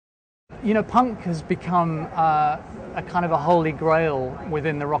you know, punk has become a kind of a holy grail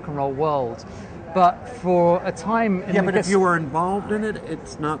within the rock and roll world. But for a time, but if you were involved in it,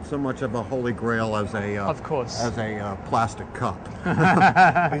 it's not so much of a holy grail as a of course, as a plastic cup.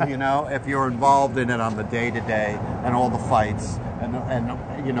 You know, if you're involved in it on the day to day and all the fights and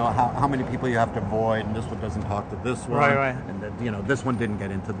you know how many people you have to avoid, and this one doesn't talk to this one, right. And then, you know, this one didn't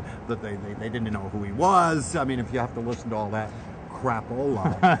get into they didn't know who he was. I mean, if you have to listen to all that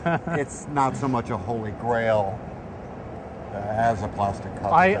crapola, it's not so much a holy grail as a plastic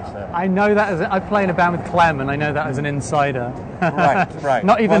cup. I know that I play in a band with Clem, and I know that as an insider. Right.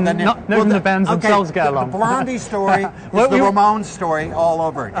 Not even the bands themselves get along. The Blondie story is the Ramones story all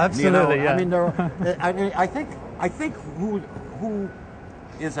over again. Absolutely, you know? yeah. I mean, I think who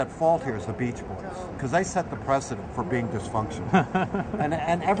is at fault here is the Beach Boys, because they set the precedent for being dysfunctional.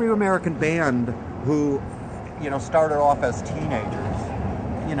 and every American band who, you know, started off as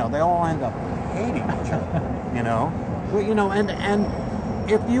teenagers, you know, they all end up hating each other. You know. Well, you know, and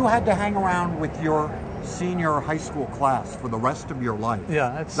if you had to hang around with your senior high school class for the rest of your life,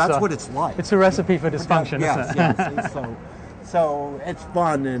 that's what it's like. It's a recipe for dysfunction, isn't it? Yes. So it's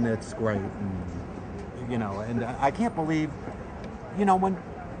fun and it's great, and, you know. And I can't believe, you know,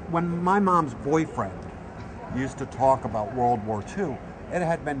 when my mom's boyfriend used to talk about World War II, it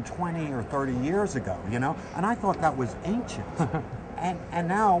had been 20 or 30 years ago, you know, and I thought that was ancient. And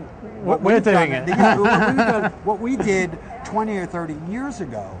now what we're doing what we did 20 or 30 years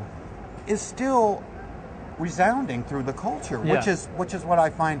ago is still resounding through the culture, which is what I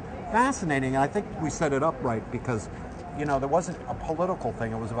find fascinating. And I think we set it up right because, you know, there wasn't a political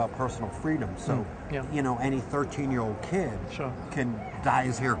thing; it was about personal freedom. So, you know, any 13-year-old kid can dye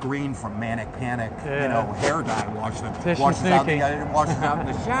his hair green from manic panic, you know, hair dye, washes out in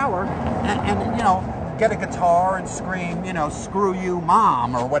the shower, and you know, get a guitar and scream, you know, "Screw you,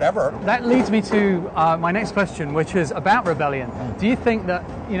 Mom," or whatever. That leads me to my next question, which is about rebellion. Do you think that,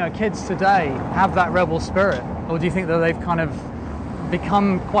 you know, kids today have that rebel spirit, or do you think that they've kind of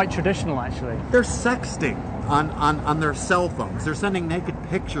become quite traditional? Actually, they're sexting on their cell phones. They're sending naked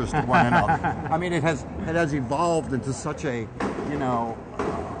pictures to one another. I mean, it has evolved into such a, you know,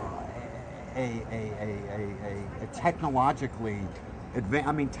 a technologically advanced.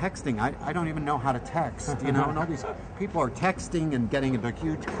 I mean, texting. I don't even know how to text. You know, and all these people are texting and getting into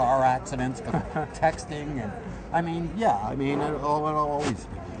huge car accidents because texting. And I mean, it always.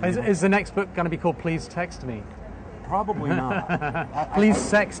 Is the next book going to be called "Please Text Me"? Probably not. Please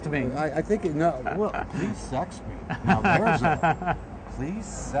sext me. I think well, please sext me. Now there's please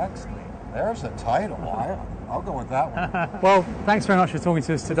sext me. There's a title. I'll go with that one. Well, thanks very much for talking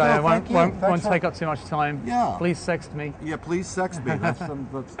to us today. No, I won't take up too much time. Yeah. Please sext me. Yeah, please sext me. That's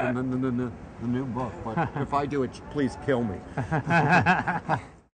the new book. But if I do it, please kill me.